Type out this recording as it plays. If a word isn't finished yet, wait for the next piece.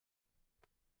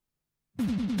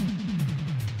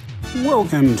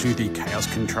Welcome to the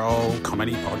Chaos Control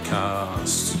Comedy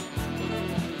Podcast,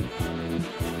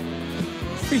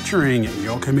 featuring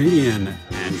your comedian,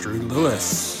 Andrew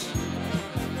Lewis.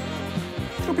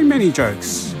 There'll be many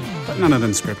jokes, but none of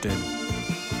them scripted.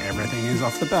 Everything is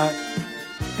off the bat,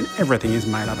 and everything is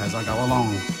made up as I go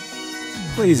along.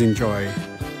 Please enjoy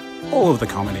all of the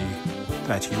comedy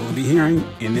that you will be hearing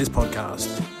in this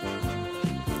podcast.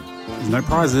 There's no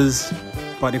prizes,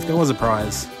 but if there was a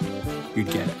prize, you'd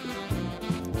get it.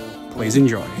 Please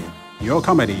enjoy your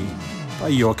comedy by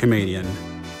your comedian,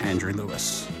 Andrew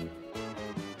Lewis.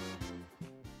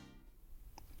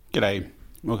 G'day.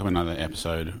 Welcome to another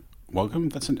episode. I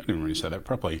didn't really say that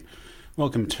properly.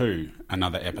 Welcome to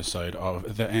another episode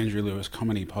of the Andrew Lewis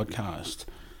Comedy Podcast.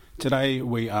 Today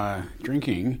we are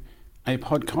drinking a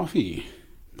pod coffee.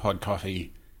 Pod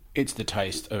coffee, it's the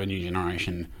taste of a new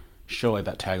generation. Surely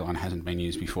that tagline hasn't been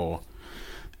used before.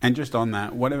 And just on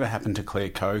that, whatever happened to Clear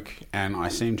Coke? And I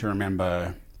seem to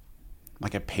remember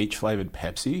like a peach flavoured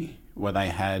Pepsi where they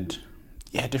had,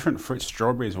 different fruit,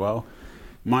 strawberry as well.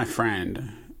 My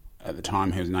friend at the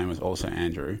time, whose name was also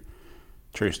Andrew,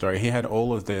 true story, he had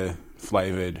all of the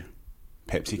flavoured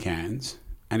Pepsi cans.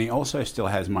 And he also still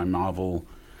has my Marvel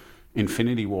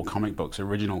Infinity War comic books,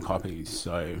 original copies.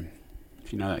 So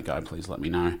if you know that guy, please let me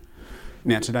know.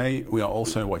 Now today we are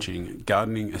also watching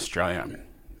Gardening Australia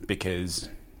because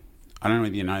I don't know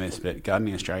whether you know this, but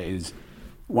Gardening Australia is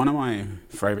one of my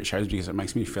favourite shows because it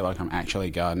makes me feel like I'm actually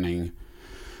gardening,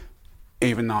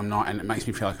 even though I'm not, and it makes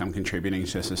me feel like I'm contributing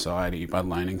to society by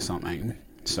learning something.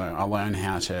 So I learn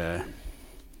how to,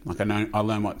 I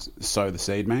learn what sow the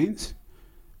seed means,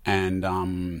 and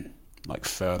like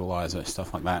fertilizer,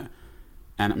 stuff like that.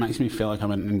 And it makes me feel like I'm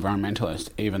an environmentalist,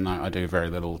 even though I do very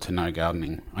little to no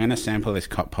gardening. I'm going to sample this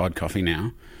pod coffee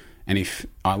now, and if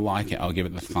I like it, I'll give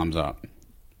it the thumbs up.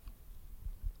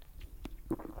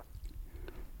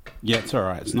 Yeah, it's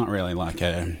alright. It's not really like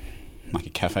a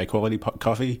cafe quality pot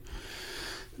coffee.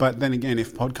 But then again,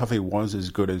 if pod coffee was as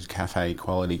good as cafe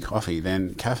quality coffee,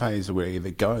 then cafes would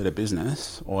either go out of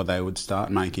business or they would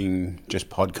start making just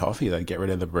pod coffee. They'd get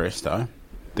rid of the barista.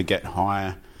 They'd get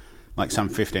hire like some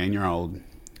 15-year-old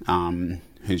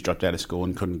who's dropped out of school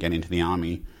and couldn't get into the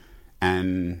army.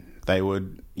 And they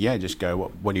would, just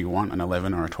go, what do you want, an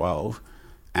 11 or a 12?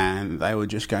 And they would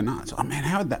just go nuts. Oh man,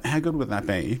 how good would that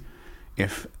be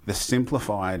if the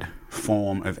simplified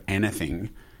form of anything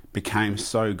became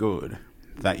so good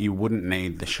that you wouldn't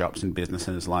need the shops and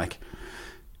businesses? Like,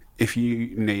 if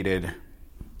you needed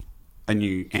a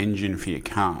new engine for your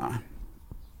car,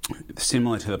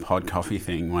 similar to the pod coffee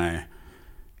thing, where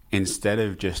instead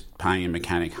of just paying a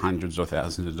mechanic hundreds or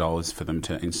thousands of dollars for them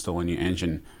to install a new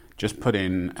engine, just put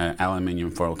in an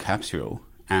aluminium foil capsule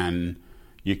and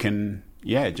you can,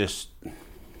 just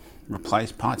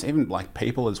replace parts, even like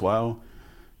people as well.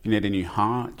 If you need a new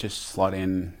heart, just slot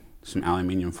in some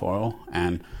aluminium foil.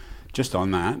 And just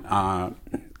on that,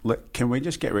 can we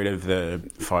just get rid of the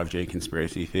 5G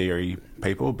conspiracy theory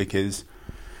people? Because,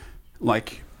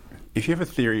 like, if you have a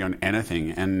theory on anything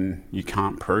and you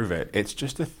can't prove it, it's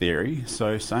just a theory.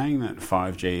 So saying that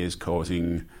 5G is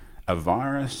causing a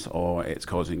virus or it's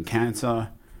causing cancer,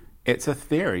 it's a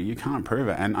theory. You can't prove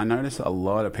it. And I notice a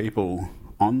lot of people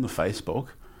on the Facebook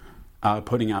are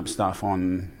putting up stuff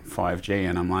on 5G,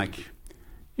 and I'm like,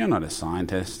 you're not a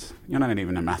scientist. You're not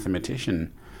even a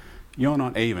mathematician. You're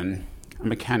not even a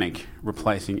mechanic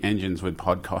replacing engines with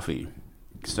pod coffee.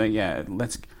 So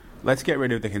let's get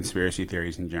rid of the conspiracy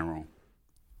theories in general.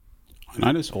 I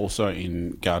noticed also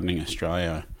in Gardening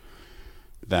Australia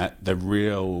that the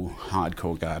real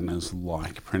hardcore gardeners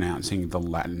like pronouncing the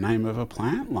Latin name of a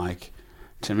plant. Like,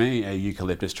 to me, a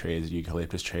eucalyptus tree is a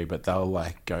eucalyptus tree, but they'll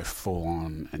like go full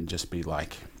on and just be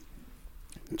like,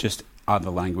 just other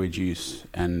language use.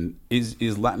 And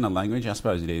is Latin a language? I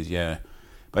suppose it is, yeah.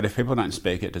 But if people don't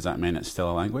speak it, does that mean it's still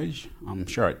a language? I'm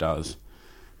sure it does.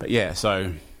 But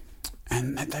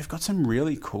and they've got some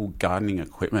really cool gardening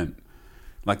equipment.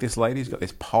 Like, this lady's got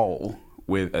this pole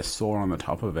with a saw on the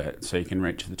top of it so you can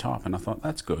reach the top. And I thought,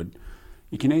 that's good.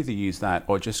 You can either use that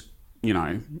or just,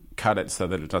 cut it so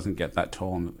that it doesn't get that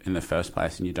tall in the first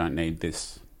place and you don't need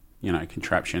this,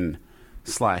 contraption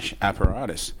 /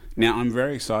 apparatus. Now, I'm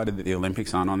very excited that the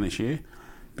Olympics aren't on this year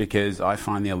because I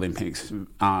find the Olympics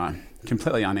are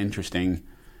completely uninteresting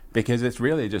because it's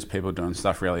really just people doing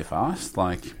stuff really fast.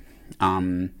 Like,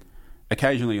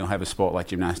 occasionally you'll have a sport like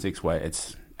gymnastics where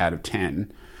it's out of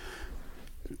 10.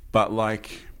 But,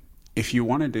 like, if you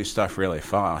want to do stuff really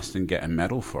fast and get a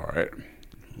medal for it,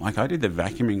 like I did the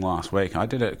vacuuming last week. I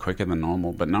did it quicker than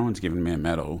normal, but no one's given me a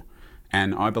medal.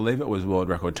 And I believe it was world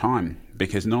record time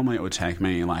because normally it would take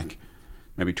me like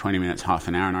maybe 20 minutes, half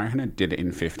an hour, and I reckon it did it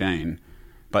in 15.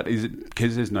 But is it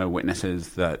because there's no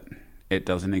witnesses that it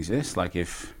doesn't exist? Like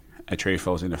if a tree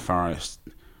falls in a forest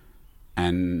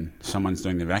and someone's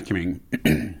doing the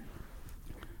vacuuming,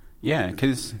 yeah,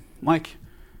 because like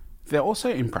they're also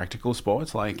impractical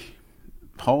sports. Like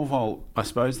pole vault, I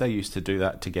suppose they used to do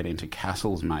that to get into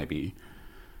castles, maybe.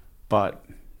 But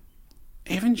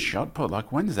even shot put,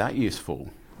 like when's that useful?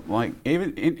 Like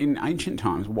even in ancient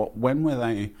times, when were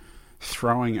they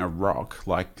throwing a rock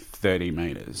like 30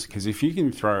 meters? Because if you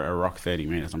can throw a rock 30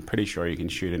 meters, I'm pretty sure you can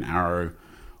shoot an arrow,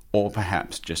 or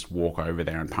perhaps just walk over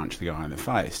there and punch the guy in the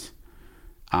face.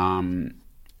 And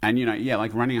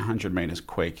like running 100 meters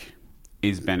quick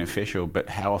is beneficial, but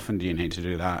how often do you need to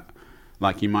do that?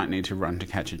 Like you might need to run to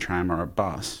catch a tram or a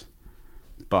bus,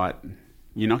 but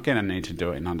you're not going to need to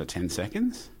do it in under 10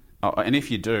 seconds. Oh, and if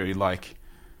you do, like,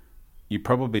 you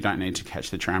probably don't need to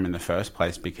catch the tram in the first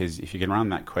place, because if you can run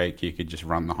that quick, you could just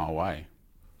run the whole way.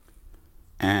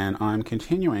 And I'm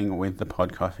continuing with the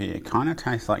pod coffee. It kind of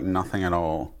tastes like nothing at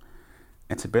all.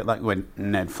 It's a bit like when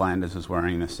Ned Flanders was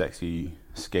wearing the sexy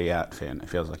ski outfit, and it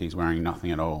feels like he's wearing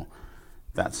nothing at all.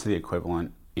 That's the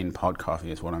equivalent in pod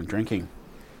coffee is what I'm drinking.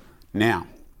 Now,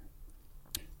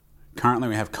 currently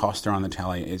we have Costa on the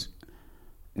telly.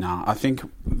 I think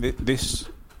this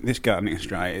Gardening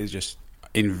Australia is just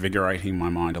invigorating my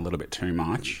mind a little bit too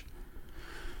much.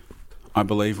 I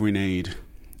believe we need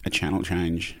a channel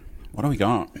change. What do we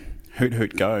got? Hoot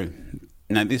Hoot Go.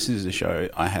 Now, this is a show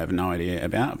I have no idea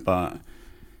about, but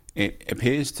it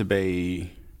appears to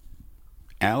be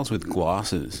owls with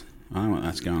glasses. I don't know what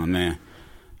that's going on there.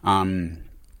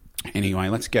 Anyway,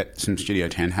 let's get some Studio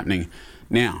 10 happening.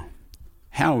 Now,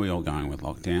 how are we all going with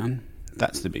lockdown?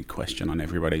 That's the big question on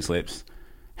everybody's lips.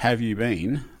 Have you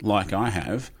been, like I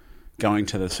have, going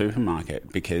to the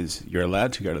supermarket because you're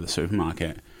allowed to go to the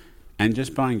supermarket and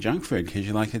just buying junk food because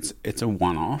you're like, it's a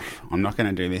one-off. I'm not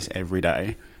going to do this every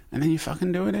day. And then you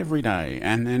fucking do it every day.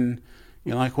 And then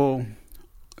you're like, well,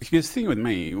 because the thing with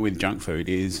me with junk food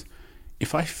is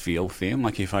if I feel thin,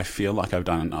 like if I feel like I've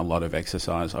done a lot of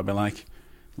exercise, I'll be like,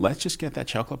 let's just get that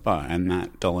chocolate bar and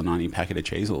that $1.90 packet of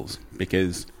Cheezels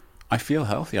because I feel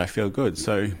healthy, I feel good.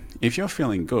 So if you're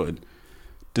feeling good,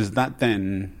 does that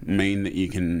then mean that you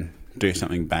can do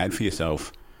something bad for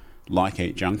yourself, like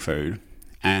eat junk food?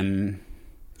 And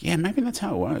yeah, maybe that's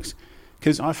how it works.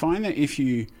 Because I find that if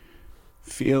you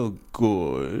feel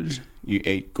good, you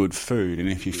eat good food, and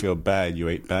if you feel bad, you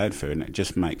eat bad food, and it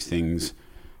just makes things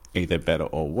either better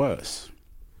or worse.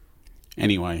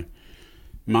 Anyway,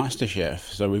 MasterChef.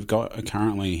 So we've got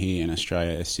currently here in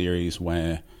Australia a series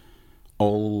where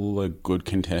all the good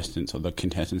contestants, or the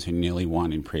contestants who nearly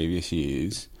won in previous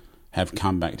years, have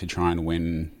come back to try and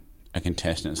win a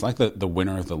contestant. It's like the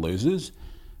winner of the losers.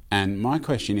 And my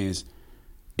question is,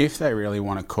 if they really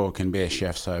want to cook and be a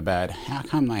chef so bad, how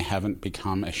come they haven't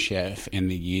become a chef in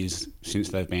the years since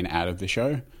they've been out of the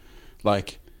show?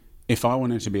 Like, if I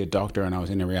wanted to be a doctor and I was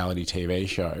in a reality TV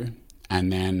show,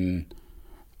 and then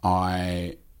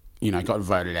I, got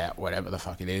voted out, whatever the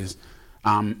fuck it is,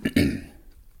 and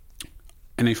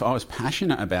if I was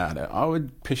passionate about it, I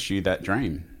would pursue that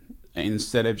dream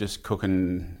instead of just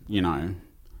cooking,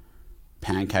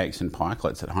 pancakes and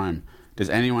pikelets at home. Does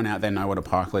anyone out there know what a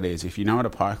pikelet is? If you know what a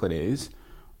pikelet is,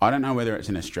 I don't know whether it's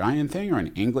an Australian thing or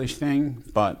an English thing,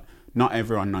 but not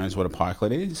everyone knows what a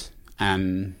pikelet is.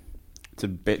 And it's a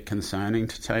bit concerning,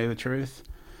 to tell you the truth,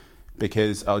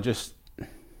 because I'll just,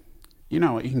 you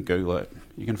know what, you can Google it.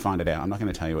 You can find it out. I'm not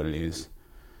going to tell you what it is.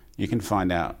 You can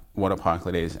find out what a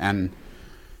pikelet is. And,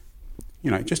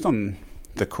 just on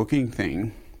the cooking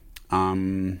thing,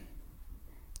 I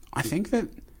think that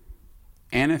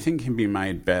anything can be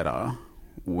made better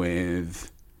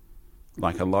with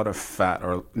like a lot of fat,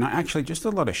 or no, actually just a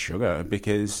lot of sugar,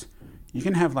 because you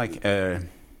can have like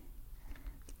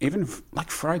even like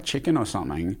fried chicken or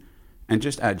something and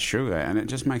just add sugar and it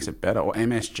just makes it better. Or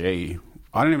MSG.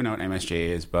 I don't even know what MSG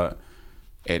is, but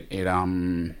it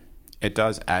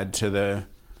does add to the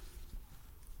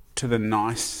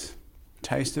nice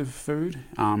taste of food.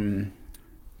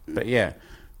 But yeah,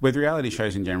 with reality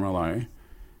shows in general though,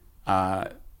 I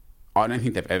don't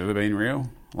think they've ever been real.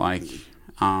 Like,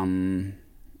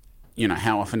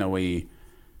 how often are we,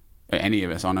 any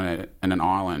of us, on an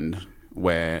island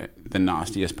where the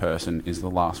nastiest person is the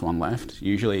last one left?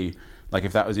 Usually, like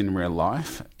if that was in real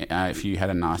life, if you had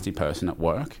a nasty person at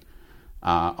work,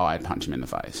 I'd punch them in the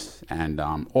face, and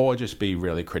or just be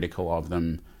really critical of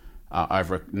them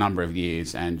over a number of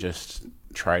years and just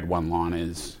trade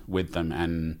one-liners with them.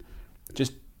 And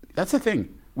just, that's the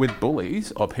thing with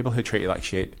bullies or people who treat you like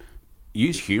shit,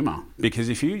 use humour. Because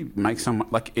if you make someone,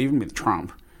 like even with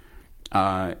Trump,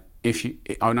 I've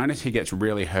noticed he gets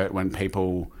really hurt when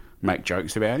people make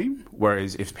jokes about him,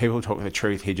 whereas if people talk the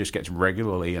truth, he just gets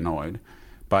regularly annoyed.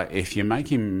 But if you make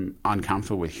him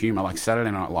uncomfortable with humour, like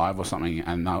Saturday Night Live or something,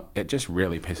 and it just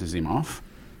really pisses him off.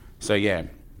 So yeah,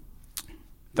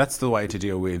 that's the way to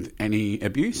deal with any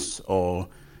abuse or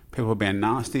people being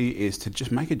nasty, is to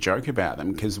just make a joke about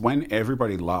them, because when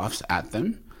everybody laughs at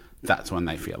them, that's when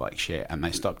they feel like shit and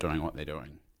they stop doing what they're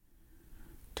doing.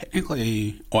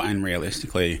 Technically, and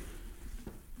realistically,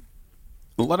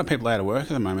 a lot of people are out of work at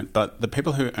the moment, but the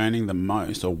people who are earning the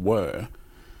most, or were,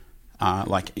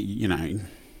 like, you know,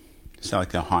 say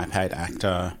like a high-paid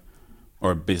actor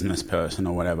or a business person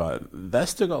or whatever, they've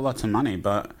still got lots of money.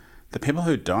 But the people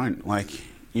who don't, like,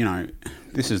 you know,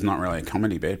 this is not really a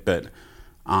comedy bit, but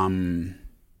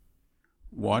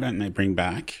why don't they bring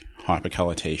back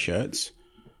hypercolour T-shirts?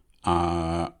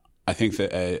 I think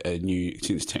that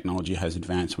since technology has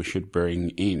advanced, we should bring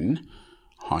in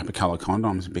hypercolour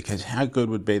condoms, because how good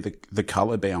would be the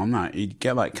colour be on that? You'd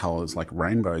get like colours like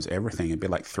rainbows, everything. It'd be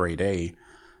like 3D.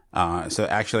 So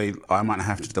actually, I might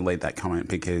have to delete that comment,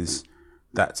 because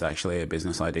that's actually a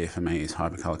business idea for me, is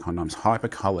hypercolour condoms.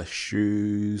 Hypercolour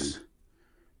shoes.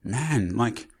 Man,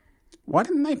 like, why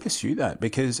didn't they pursue that?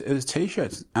 Because it was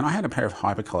T-shirts, and I had a pair of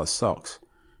hypercolour socks,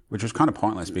 which was kind of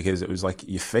pointless, because it was like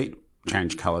your feet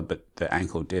changed colour, but the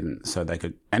ankle didn't. So they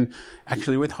could, and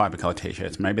actually with hypercolour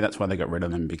T-shirts, maybe that's why they got rid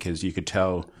of them, because you could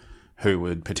tell who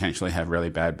would potentially have really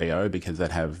bad BO, because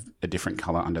they'd have a different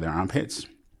colour under their armpits.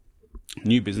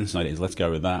 New business ideas, let's go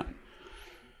with that.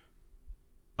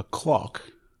 A clock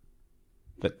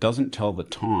that doesn't tell the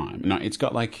time. No, it's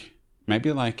got like,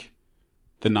 maybe like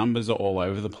the numbers are all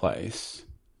over the place,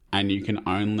 and you can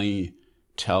only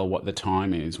tell what the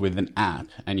time is with an app,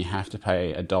 and you have to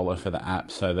pay $1 for the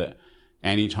app, so that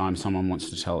anytime someone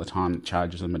wants to tell the time, it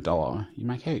charges them $1. You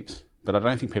make heaps. But I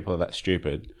don't think people are that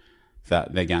stupid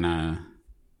that they're gonna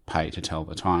pay to tell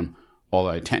the time.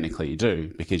 Although technically you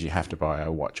do, because you have to buy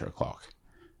a watch or a clock.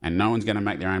 And no one's gonna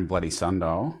make their own bloody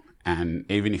sundial. And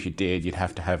even if you did, you'd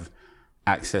have to have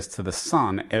access to the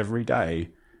sun every day,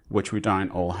 which we don't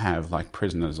all have, like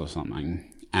prisoners or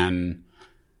something. And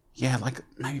yeah, like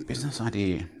maybe business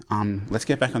idea. Let's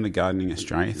get back on the Gardening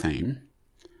Australia theme.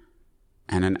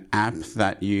 And an app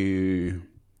that you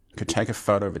could take a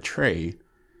photo of a tree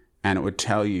and it would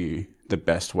tell you the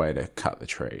best way to cut the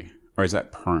tree. Or is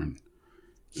that prune?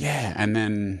 Yeah, and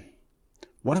then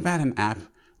what about an app,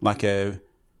 like a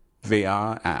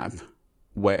VR app,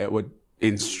 where it would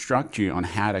instruct you on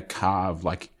how to carve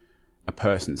like a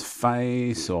person's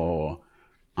face or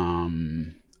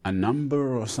a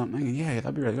number or something? Yeah,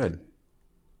 that'd be really good.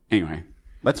 Anyway,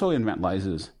 let's all invent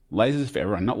lasers. Lasers for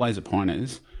everyone, not laser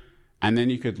pointers. And then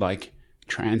you could like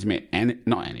transmit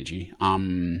not energy,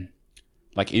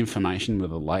 like information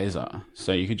with a laser.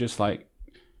 So you could just like,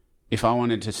 if I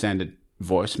wanted to send a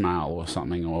voicemail or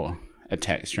something, or a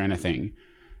text or anything,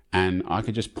 and I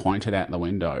could just point it out the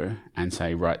window and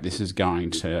say, right, this is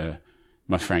going to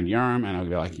my friend Yoram, and I'll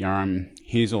be like, Yoram,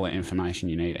 here's all the information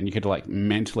you need. And you could like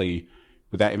mentally,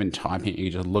 without even typing, you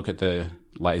could just look at the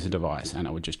laser device and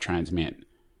it would just transmit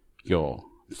your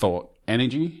thought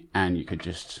energy, and you could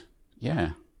just,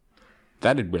 yeah,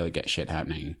 that'd really get shit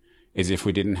happening, is if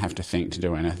we didn't have to think to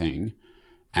do anything,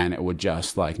 and it would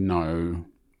just like know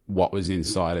what was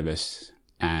inside of us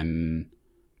and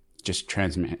just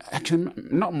transmit. Actually,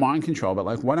 not mind control, but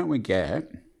like, why don't we get,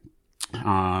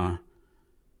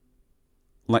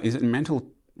 like, is it mental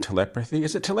telepathy?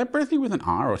 Is it telepathy with an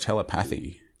R or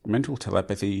telepathy? Mental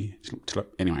telepathy.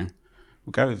 Anyway,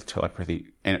 we'll go with telepathy.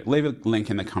 And leave a link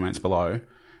in the comments below.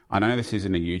 I know this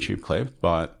isn't a YouTube clip,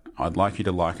 but I'd like you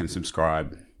to like and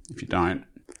subscribe. If you don't,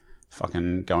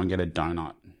 fucking go and get a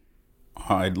donut.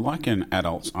 I'd like an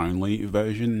adults only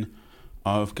version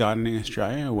of Gardening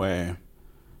Australia, where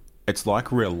it's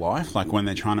like real life, like when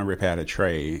they're trying to rip out a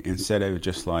tree, instead of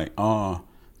just like, oh,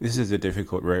 this is a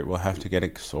difficult route, we'll have to get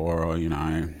a saw or, you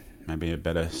know, maybe a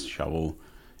better shovel.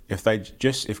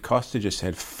 If Costa just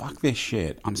said, fuck this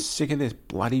shit, I'm sick of this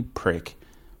bloody prick,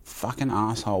 fucking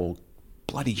asshole,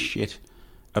 bloody shit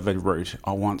of a route,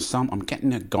 I'm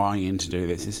getting a guy in to do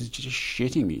this, this is just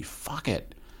shitting me, fuck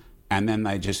it. And then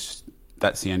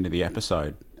that's the end of the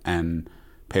episode, and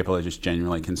people are just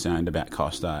genuinely concerned about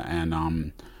Costa,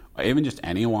 and even just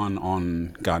anyone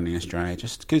on Gardening Australia,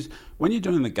 just because when you're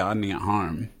doing the gardening at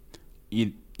home,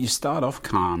 you start off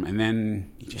calm and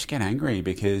then you just get angry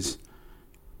because,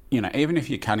 you know, even if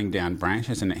you're cutting down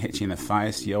branches and it hits you in the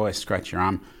face, you always scratch your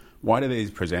arm. Why do these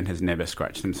presenters never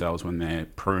scratch themselves when they're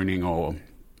pruning or,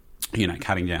 you know,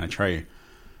 cutting down a tree?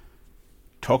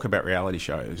 Talk about reality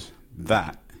shows.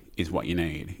 That is what you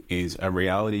need, is a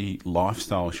reality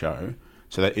lifestyle show,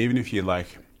 so that even if you're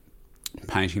like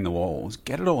painting the walls,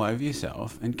 get it all over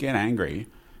yourself and get angry,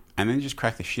 and then just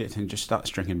crack the shit and just start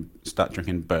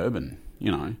drinking bourbon.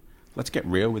 You know, let's get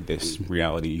real with this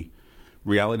reality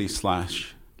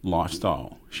slash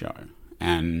lifestyle show.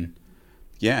 And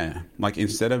yeah, like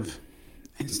instead of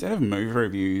movie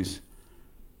reviews,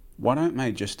 why don't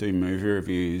they just do movie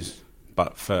reviews,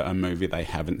 but for a movie they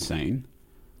haven't seen?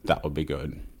 That would be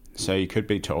good. So you could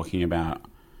be talking about,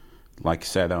 like,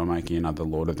 say they were making another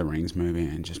Lord of the Rings movie,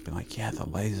 and just be like, yeah, the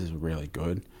lasers were really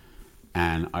good.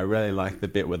 And I really liked the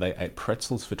bit where they ate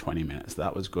pretzels for 20 minutes.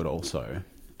 That was good also.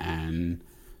 And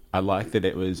I liked that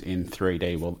it was in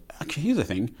 3D. Well, actually, here's the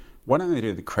thing. Why don't they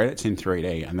do the credits in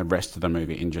 3D and the rest of the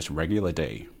movie in just regular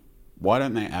D? Why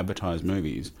don't they advertise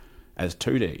movies as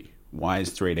 2D? Why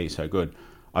is 3D so good?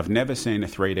 I've never seen a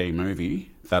 3D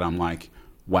movie that I'm like,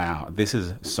 wow, this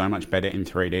is so much better in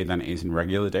 3D than it is in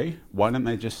regular D. Why don't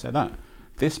they just say that?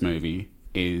 This movie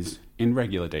is in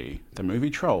regular D. The movie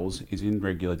Trolls is in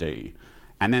regular D.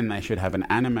 And then they should have an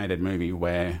animated movie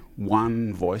where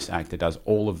one voice actor does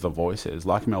all of the voices,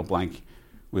 like Mel Blanc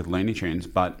with Looney Tunes,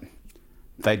 but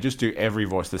they just do every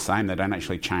voice the same. They don't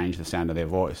actually change the sound of their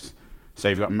voice. So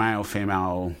you've got male,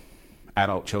 female,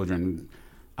 adult, children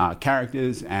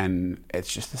characters, and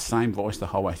it's just the same voice the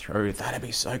whole way through. That'd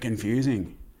be so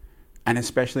confusing. And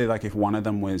especially like if one of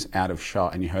them was out of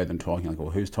shot and you heard them talking, like,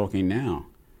 well, who's talking now?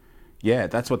 Yeah,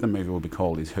 that's what the movie will be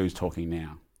called, is Who's Talking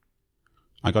Now.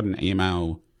 I got an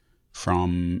email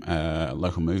from a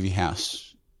local movie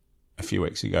house a few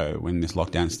weeks ago when this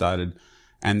lockdown started,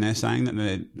 and they're saying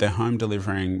that they're home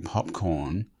delivering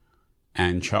popcorn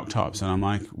and Choc Tops, and I'm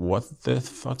like, what's the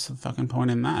fucking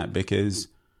point in that? Because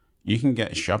you can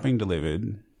get shopping delivered,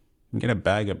 you can get a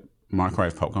bag of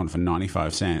microwave popcorn for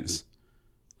 95 cents,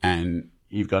 and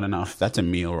you've got enough. That's a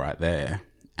meal right there.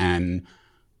 And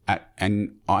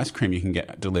ice cream you can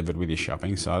get delivered with your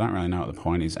shopping, so I don't really know what the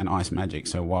point is. And Ice Magic,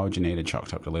 so why would you need a Choc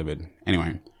Top delivered?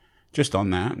 Anyway, just on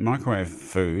that, microwave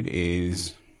food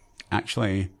is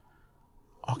actually...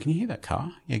 Oh, can you hear that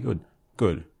car? Yeah,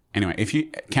 good. Anyway, if you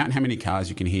count how many cars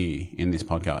you can hear in this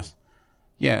podcast,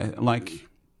 yeah, like,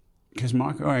 because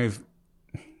microwave...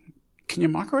 Can you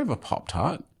microwave a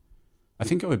Pop-Tart? I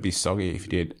think it would be soggy if you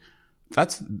did.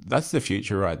 That's the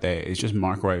future right there. It's just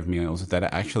microwave meals that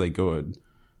are actually good.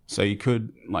 So you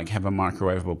could like have a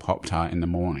microwavable Pop-Tart in the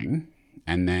morning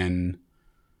and then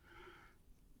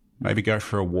maybe go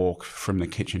for a walk from the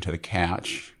kitchen to the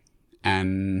couch,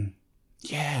 and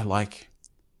yeah, like,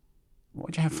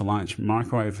 what'd you have for lunch?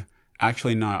 Microwave.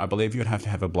 Actually, no, I believe you'd have to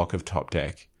have a block of Top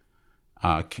Deck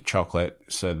chocolate,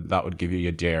 so that would give you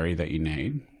your dairy that you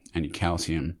need and your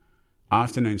calcium.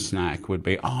 Afternoon snack would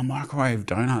be, microwave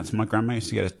donuts. My grandma used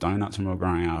to get us donuts when we were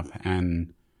growing up,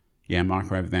 and yeah,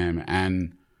 microwave them.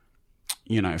 And,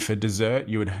 you know, for dessert,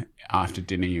 after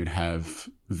dinner, you'd have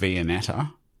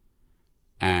Viennetta.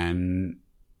 And,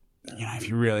 you know, if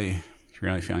you're really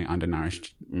feeling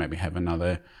undernourished, maybe have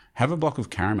a block of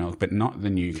caramel, but not the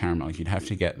new caramel. You'd have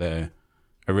to get the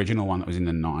original one that was in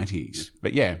the 90s.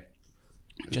 But yeah,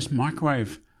 just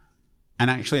microwave.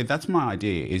 And actually, that's my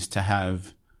idea, is to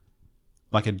have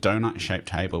like a donut-shaped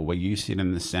table where you sit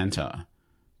in the center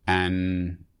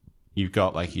and you've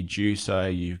got like your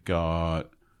juicer, you've got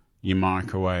your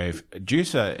microwave.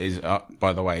 Juicer is,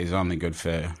 by the way, is only good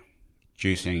for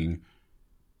juicing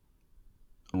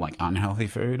like unhealthy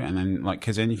food. And then like,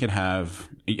 because then you could have,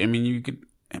 I mean, you could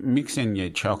mix in your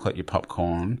chocolate, your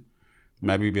popcorn,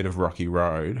 maybe a bit of Rocky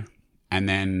Road, and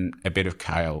then a bit of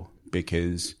kale,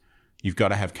 because you've got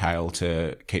to have kale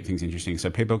to keep things interesting. So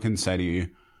people can say to you,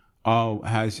 oh,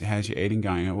 how's your eating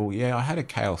going? Well, yeah, I had a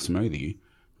kale smoothie,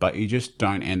 but you just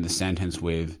don't end the sentence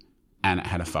with, and it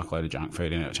had a fuckload of junk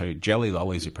food in it too. Jelly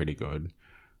lollies are pretty good.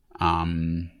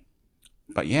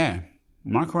 But yeah,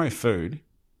 microwave food.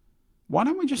 Why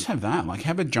don't we just have that? Like,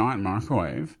 have a giant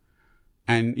microwave,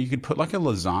 and you could put like a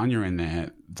lasagna in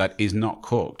there that is not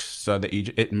cooked, so that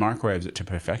it microwaves it to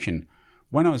perfection.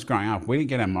 When I was growing up, we didn't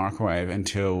get a microwave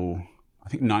until, I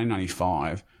think,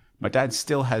 1995. My dad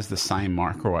still has the same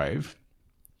microwave,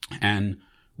 and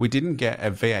we didn't get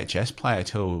a VHS player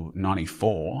till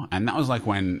 94, and that was like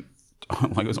when,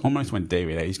 like, it was almost when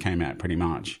DVDs came out, pretty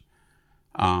much.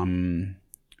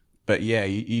 But yeah,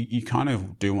 you kind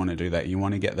of do want to do that. You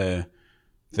want to get the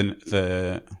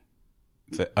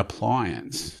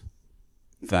appliance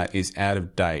that is out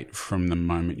of date from the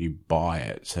moment you buy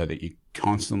it, so that you're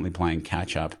constantly playing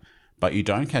catch up, but you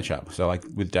don't catch up. So like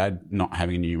with Dad not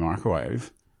having a new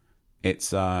microwave,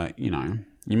 it's, you know,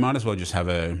 you might as well just have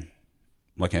a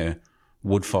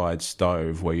wood-fired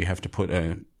stove where you have to put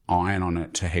a iron on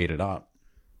it to heat it up.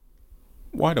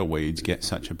 Why do weeds get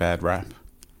such a bad rap?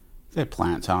 They're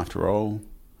plants after all.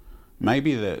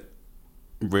 Maybe the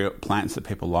real plants that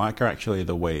people like are actually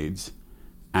the weeds,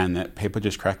 and that people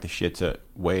just crack the shits at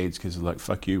weeds because they're like,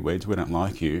 fuck you, weeds, we don't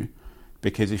like you.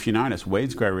 Because if you notice,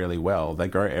 weeds grow really well. They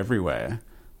grow everywhere,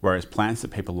 whereas plants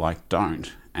that people like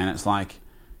don't. And it's like,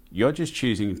 you're just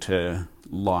choosing to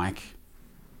like,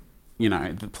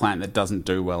 the plant that doesn't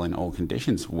do well in all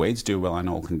conditions. Weeds do well in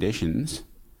all conditions.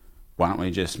 Why don't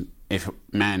we just,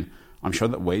 I'm sure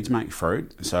that weeds make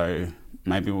fruit, so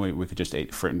maybe we could just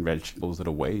eat fruit and vegetables that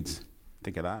are weeds.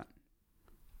 Think of that.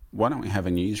 Why don't we have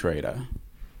a newsreader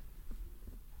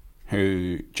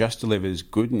who just delivers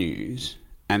good news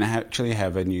and actually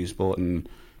have a news bulletin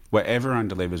where everyone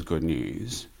delivers good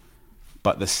news,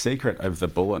 but the secret of the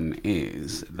bulletin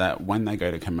is that when they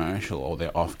go to commercial or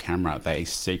they're off camera, they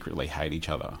secretly hate each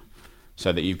other.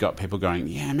 So that you've got people going,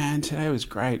 yeah, man, today was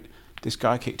great. This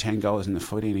guy kicked 10 goals in the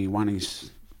footy and he won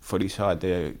his footy side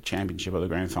the championship or the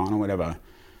grand final, whatever.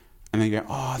 And they go,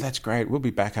 oh, that's great. We'll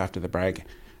be back after the break.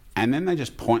 And then they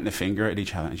just point the finger at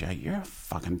each other and say, you're a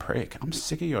fucking prick. I'm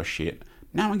sick of your shit.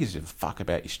 No one gives a fuck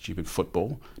about your stupid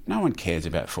football. No one cares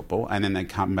about football. And then they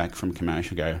come back from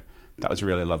commercial, go, that was a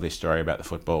really lovely story about the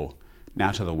football.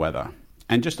 Now to the weather.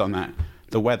 And just on that,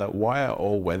 the weather, why are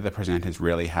all weather presenters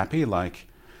really happy? Like,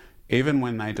 even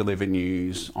when they deliver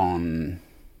news on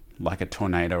like a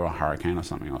tornado or hurricane or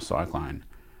something or cyclone,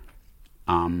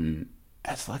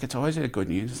 it's like, it's always a good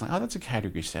news. It's like, oh, that's a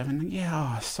category 7.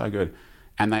 Yeah, oh, so good.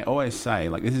 And they always say,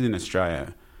 like, this is in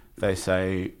Australia, they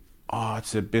say, oh,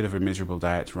 it's a bit of a miserable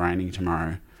day, it's raining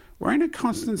tomorrow. We're in a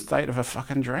constant state of a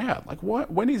fucking drought. Like,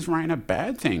 when is rain a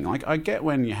bad thing? Like, I get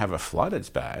when you have a flood, it's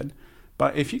bad.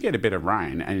 But if you get a bit of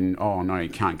rain and, oh, no, you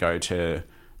can't go to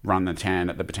run the tan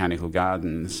at the Botanical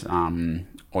Gardens,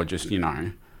 or just,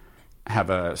 have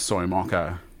a soy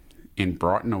mocha in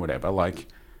Brighton or whatever, like,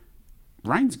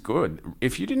 rain's good.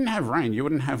 If you didn't have rain, you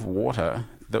wouldn't have water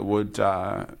that would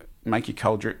make you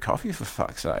cold drip coffee, for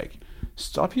fuck's sake.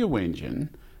 Stop your whinging.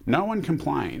 No one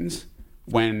complains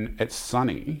when it's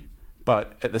sunny,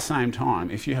 but at the same time,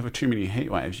 if you have too many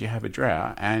heat waves, you have a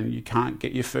drought and you can't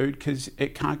get your food because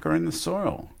it can't grow in the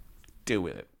soil. Deal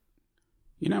with it.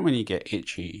 You know when you get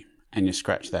itchy and you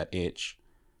scratch that itch,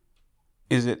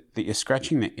 is it that you're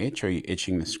scratching the itch or you're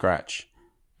itching the scratch?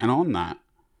 And on that,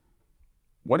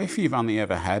 what if you've only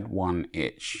ever had one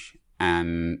itch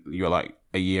and you're like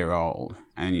a year old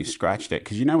and you scratched it?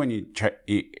 Because when you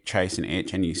chase an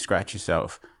itch and you scratch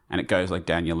yourself and it goes like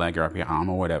down your leg or up your arm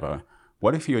or whatever,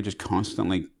 what if you were just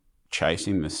constantly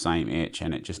chasing the same itch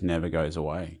and it just never goes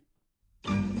away?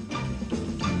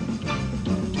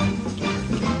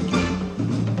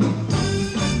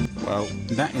 Well,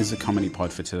 that is the Comedy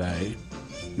Pod for today.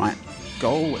 My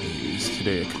goal is to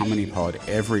do a comedy pod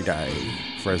every day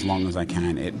for as long as I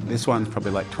can. This one's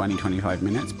probably like 20-25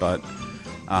 minutes, but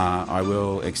I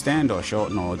will extend or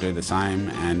shorten or do the same.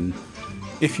 And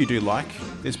if you do like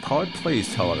this pod,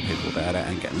 please tell other people about it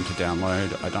and get them to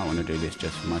download. I don't want to do this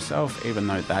just for myself, even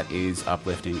though that is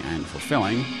uplifting and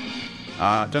fulfilling.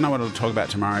 Don't know what I'll talk about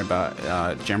tomorrow, but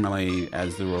generally,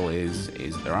 as the rule is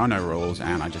there are no rules,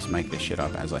 and I just make this shit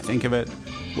up as I think of it,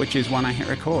 which is when I hit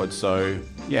record. So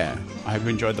yeah, I hope you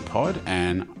enjoyed the pod,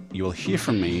 and you will hear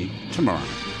from me tomorrow.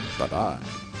 Bye-bye.